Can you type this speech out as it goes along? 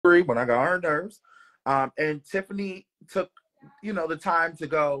agree when I got on her nerves. And Tiffany took, the time to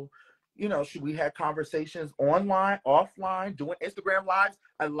go, we had conversations online, offline, doing Instagram lives,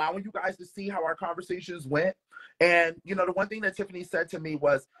 allowing you guys to see how our conversations went. And, the one thing that Tiffany said to me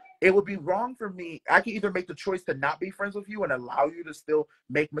was, it would be wrong for me. I can either make the choice to not be friends with you and allow you to still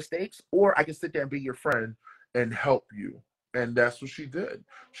make mistakes, or I can sit there and be your friend and help you. And that's what she did.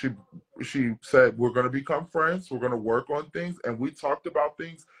 She said, we're going to become friends. We're going to work on things. And we talked about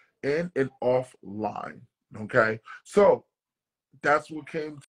things in and offline. Okay. So that's what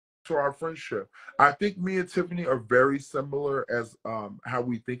came to our friendship. I think me and Tiffany are very similar as how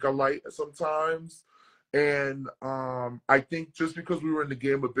we think alike sometimes. And I think just because we were in the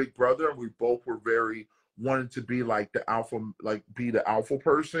game of Big Brother and we both were very wanted to be like the alpha, like be the alpha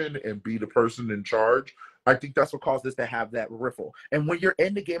person and be the person in charge. I think that's what caused us to have that riffle. And when you're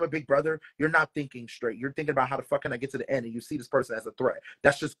in the game of Big Brother, you're not thinking straight. You're thinking about how the fuck can I get to the end, and you see this person as a threat.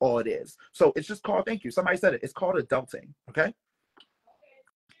 That's just all it is. So it's just called, thank you. Somebody said it. It's called adulting. Okay.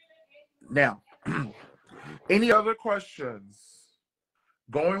 Now, any other questions?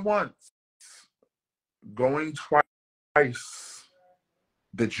 Going once, going twice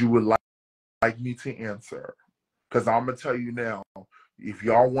that you would like me to answer. Because I'm going to tell you now, if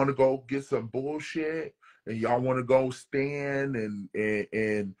y'all want to go get some bullshit and y'all want to go stand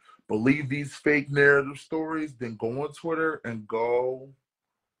and believe these fake narrative stories, then go on Twitter and go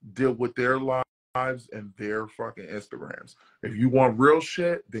deal with their lives and their fucking Instagrams. If you want real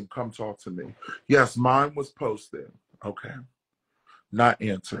shit, then come talk to me. Yes, mine was posted. Okay. Not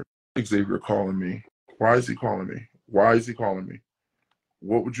answered. Xavier calling me. Why is he calling me? Why is he calling me?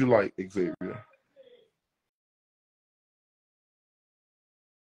 What would you like, Xavier?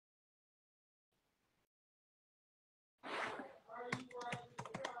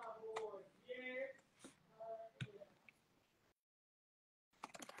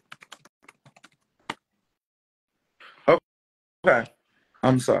 Okay.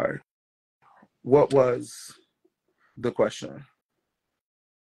 I'm sorry. What was the question?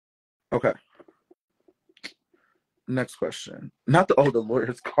 Okay. Next question. Not the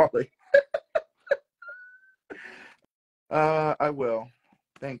lawyer's calling. I will.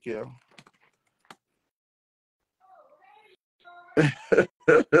 Thank you.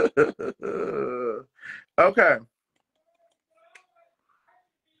 Okay.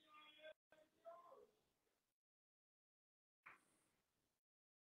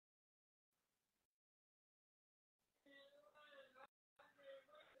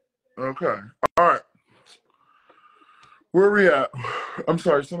 Okay. All right. Where are we at? I'm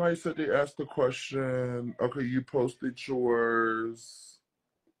sorry. Somebody said they asked the question. Okay, you posted yours.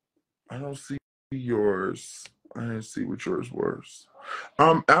 I don't see yours. I didn't see what yours was.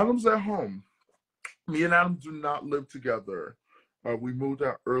 Adam's at home. Me and Adam do not live together. We moved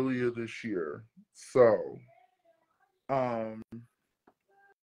out earlier this year. So, um,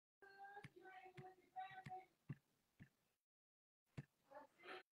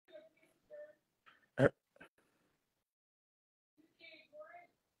 eh,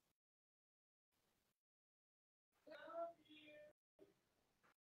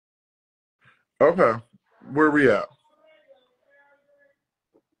 okay. Where we at?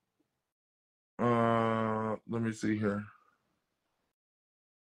 Let me see here.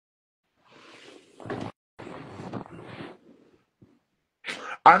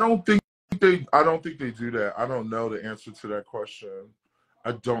 I don't think I don't think they do that. I don't know the answer to that question.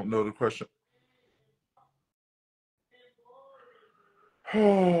 I don't know the question.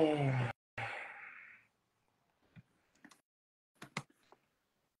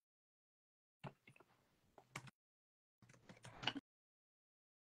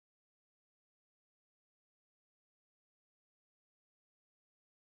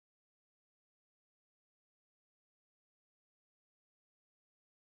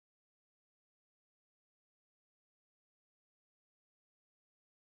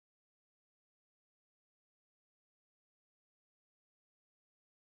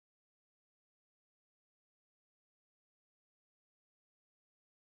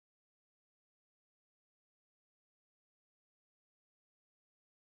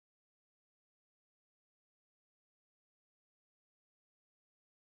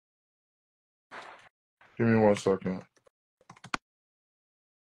 Give me 1 second.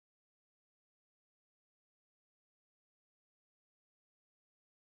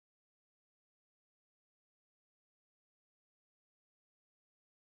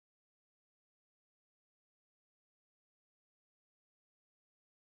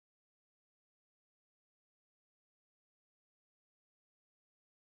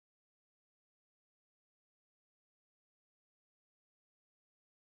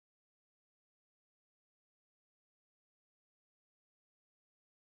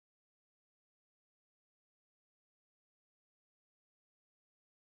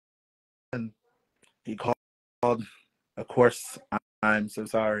 He called. Of course, I'm so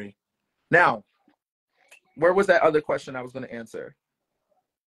sorry. Now, where was that other question I was going to answer?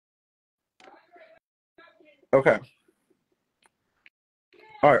 Okay.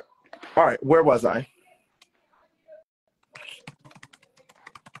 All right. All right. Where was I?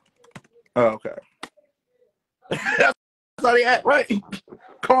 Oh, okay. That's all he had, right?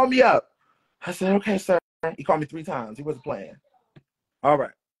 Call me up. I said, okay, sir. He called me 3 times. He wasn't playing. All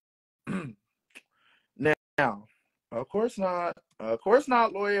right. Now, of course not. Of course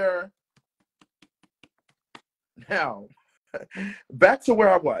not, lawyer. Now, back to where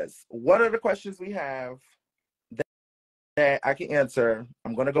I was. What are the questions we have that I can answer?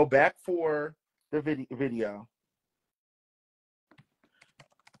 I'm going to go back for the video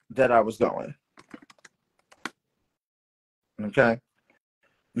that I was going. Okay.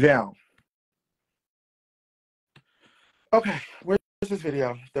 Now, okay, where's this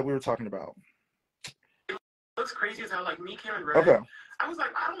video that we were talking about? Looks crazy as how, like, me, Cameron, Red. Okay. I was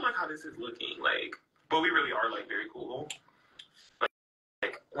like, I don't like how this is looking, like, but we really are, like, very cool.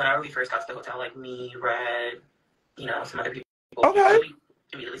 Like whenever we first got to the hotel, like me, Red, you know, some other people. Okay. We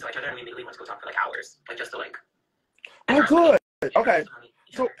immediately saw each other and we immediately went to go talk for like hours, like just to like. Oh, good. Okay.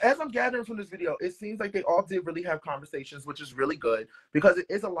 So as I'm gathering from this video, it seems like they all did really have conversations, which is really good because it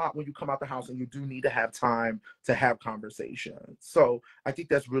is a lot when you come out the house and you do need to have time to have conversations. So I think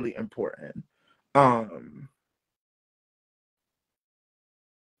that's really important.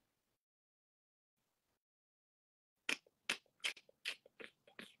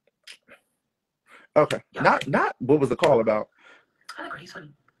 Okay. Yeah. Not what was the call about? I like her. He's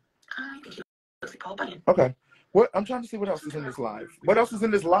funny. I think he looks like Paul Bunyan. Okay. What I'm trying to see what else is in this live. What else is in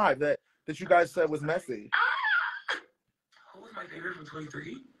this live that you guys said was messy? Who was my favorite from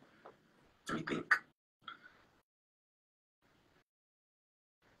 23? Let me think.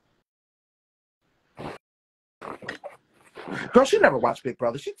 Girl, she never watched Big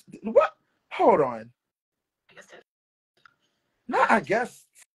Brother. She what? Hold on. I guess Tiff. No, I guess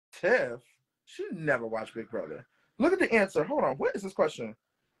Tiff. She never watched Big Brother. Look at the answer. Hold on. What is this question?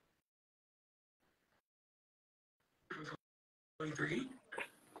 23?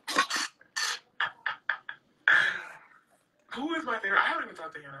 Who is my favorite? I haven't even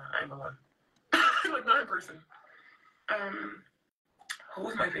talked to Hannah. I ain't gonna lie. Like, not in person. Who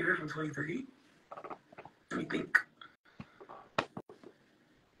was my favorite from 23? Let me think.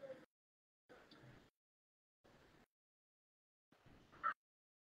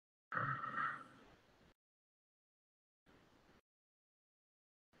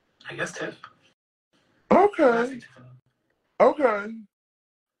 I guess Tiff. Okay. Okay.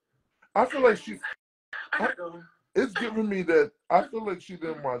 I feel like she. I gotta go. It's giving me that. I feel like she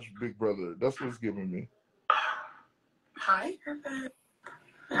didn't watch Big Brother. That's what it's giving me. Hi.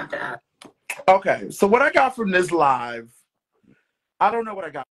 Not that. Okay. So what I got from this live, I don't know what I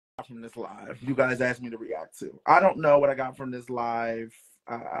got from this live. You guys asked me to react to. I don't know what I got from this live.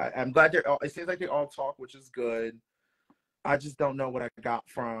 I'm glad they're. It seems like they all talk, which is good. I just don't know what I got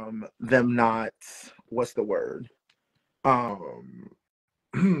from them not, what's the word? Them,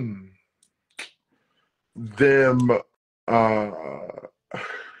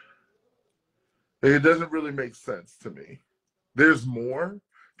 it doesn't really make sense to me. There's more.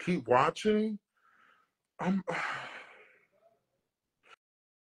 Keep watching. I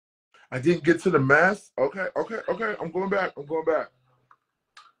didn't get to the mess. Okay. I'm going back.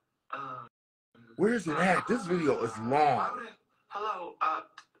 Where is it at? This video is long. Hello,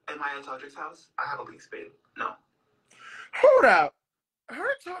 am I at Todrick's house? I have a lease, babe. No. Hold up.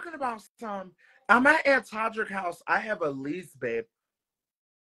 Her talking about some, I'm at Todrick's house. I have a lease, babe.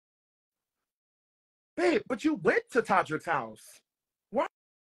 Babe, but you went to Todrick's house. Why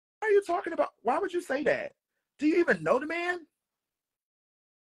are you talking about? Why would you say that? Do you even know the man?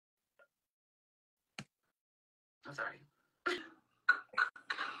 I'm sorry.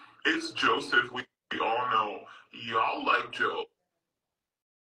 It's Joseph. We all know. Y'all like Joe.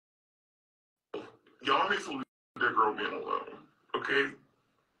 Y'all need to leave that girl being alone. Okay?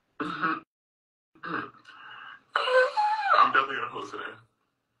 I'm definitely gonna post today.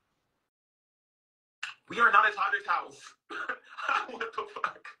 We are not at Todrick's house. What the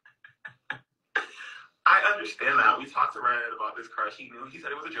fuck? I understand that. We talked to Red about this crush. He knew. He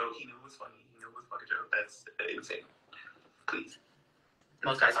said it was a joke. He knew it was funny. He knew it was a fucking joke. That's insane. Please.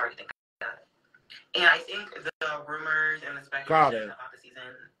 Most guys already think that. And I think the rumors and the speculation about the season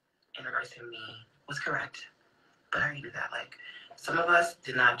in regards to me was correct. But I already knew that. Like, some of us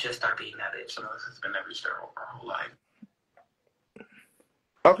did not just start being that bitch. Some of us has been that bitch our whole life.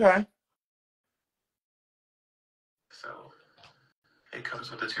 Okay. So, it comes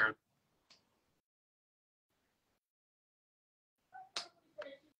with the territory.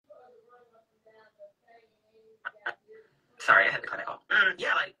 Sorry, I had to cut it off.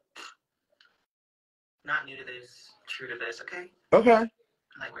 Yeah, like, not new to this, true to this, okay? Okay.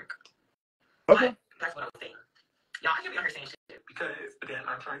 Like, we're Okay. But that's what I was saying. Y'all, I can't be on here saying shit because, again,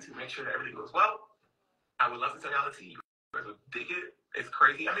 I'm trying to make sure that everything goes well. I would love to tell y'all the tea. You guys would dig it. It's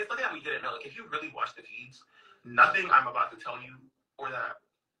crazy. I mean, it's nothing that we didn't know. Like, if you really watch the feeds, nothing I'm about to tell you or that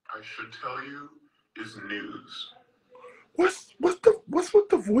I should tell you is news. What's with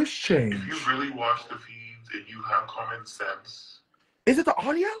the voice change? If you really watch the feeds and you have common sense, is it the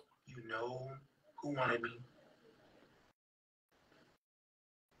audio? You know who wanted me.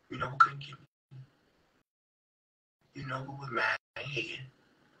 You know who couldn't get me. You know who was mad and hating.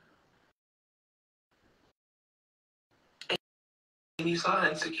 And you saw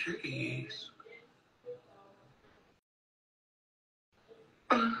insecurities.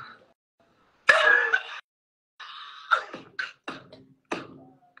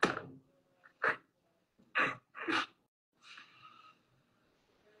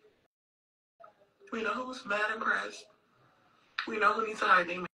 We know who's mad and pressed. We know who needs to hide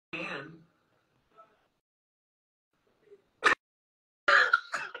their man.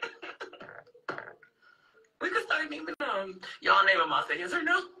 We could start naming them. Y'all name them, I'll say yes or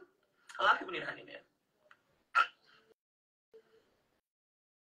no. A lot of people need to hide their man.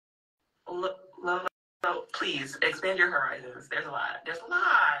 Love, please expand your horizons. There's a lot. There's a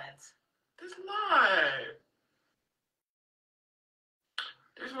lot. There's a lot.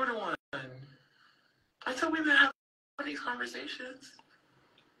 There's more than one. I tell women to have these conversations.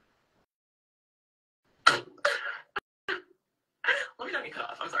 Let me not get cut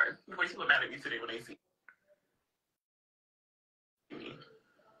off. I'm sorry. Before people are mad at me today when they see me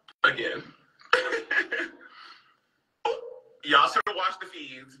again. Y'all should watch the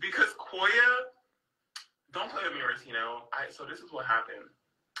feeds because Koya, don't play with me, Rosino. So this is what happened.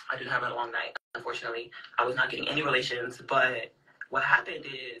 I did have a long night. Unfortunately, I was not getting any relations, but what happened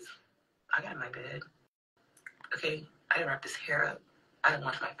is I got in my bed. Okay, I didn't wrap this hair up. I didn't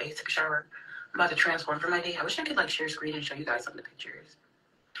wash my face, took a shower. I'm about to transform for my day. I wish I could like share screen and show you guys some of the pictures.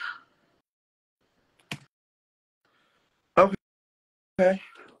 Okay. Okay.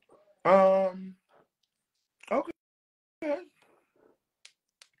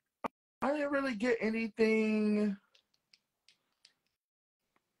 I didn't really get anything.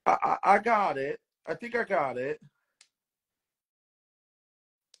 I got it. I think I got it.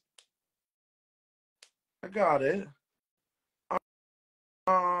 I got it.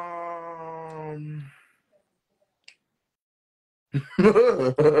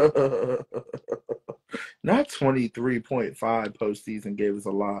 Not 23.5 postseason gave us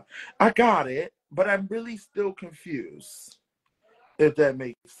a lot. I got it, but I'm really still confused, if that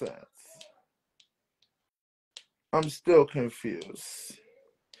makes sense. I'm still confused.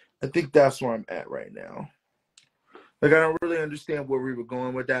 I think that's where I'm at right now. Like, I don't really understand where we were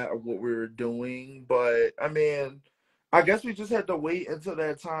going with that or what we were doing, but I mean, I guess we just have to wait until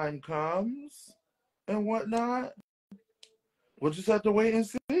that time comes and whatnot. We'll just have to wait and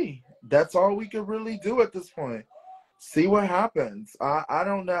see. That's all we can really do at this point. See what happens. I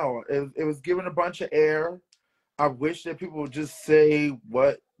don't know. It was given a bunch of air. I wish that people would just say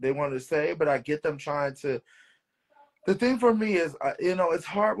what they want to say, but I get them trying to. The thing for me is, it's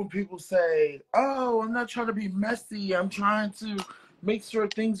hard when people say, oh, I'm not trying to be messy. I'm trying to make sure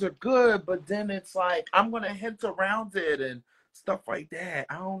things are good. But then it's like, I'm going to hint around it and stuff like that.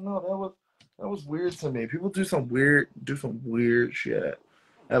 I don't know. That was weird to me. People do some weird shit.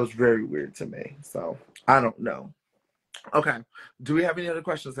 That was very weird to me. So I don't know. Okay. Do we have any other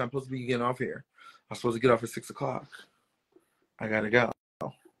questions? I'm supposed to be getting off here. I'm supposed to get off at 6 o'clock. I got to go.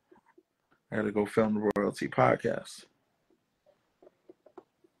 I got to go film the Royalty podcast.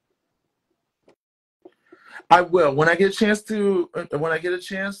 I will. When I get a chance to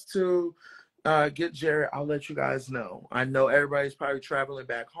get Jared, I'll let you guys know. I know everybody's probably traveling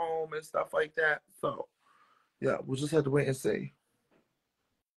back home and stuff like that. So, yeah, we'll just have to wait and see.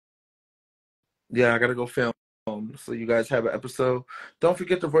 Yeah, I got to go film. So you guys have an episode. Don't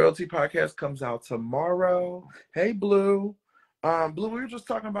forget the Royalty podcast comes out tomorrow. Hey, Blue. Blue, we were just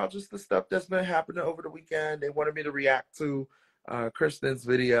talking about just the stuff that's been happening over the weekend. They wanted me to react to Kristen's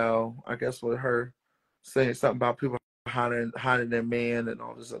video, I guess, with her saying something about people hiding their man and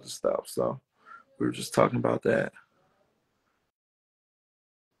all this other stuff. So we were just talking about that.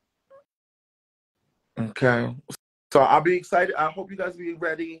 Okay. So I'll be excited. I hope you guys be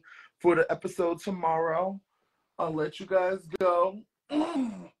ready for the episode tomorrow. I'll let you guys go.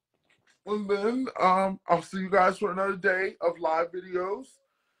 And then I'll see you guys for another day of live videos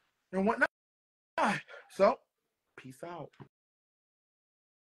and whatnot. So, peace out.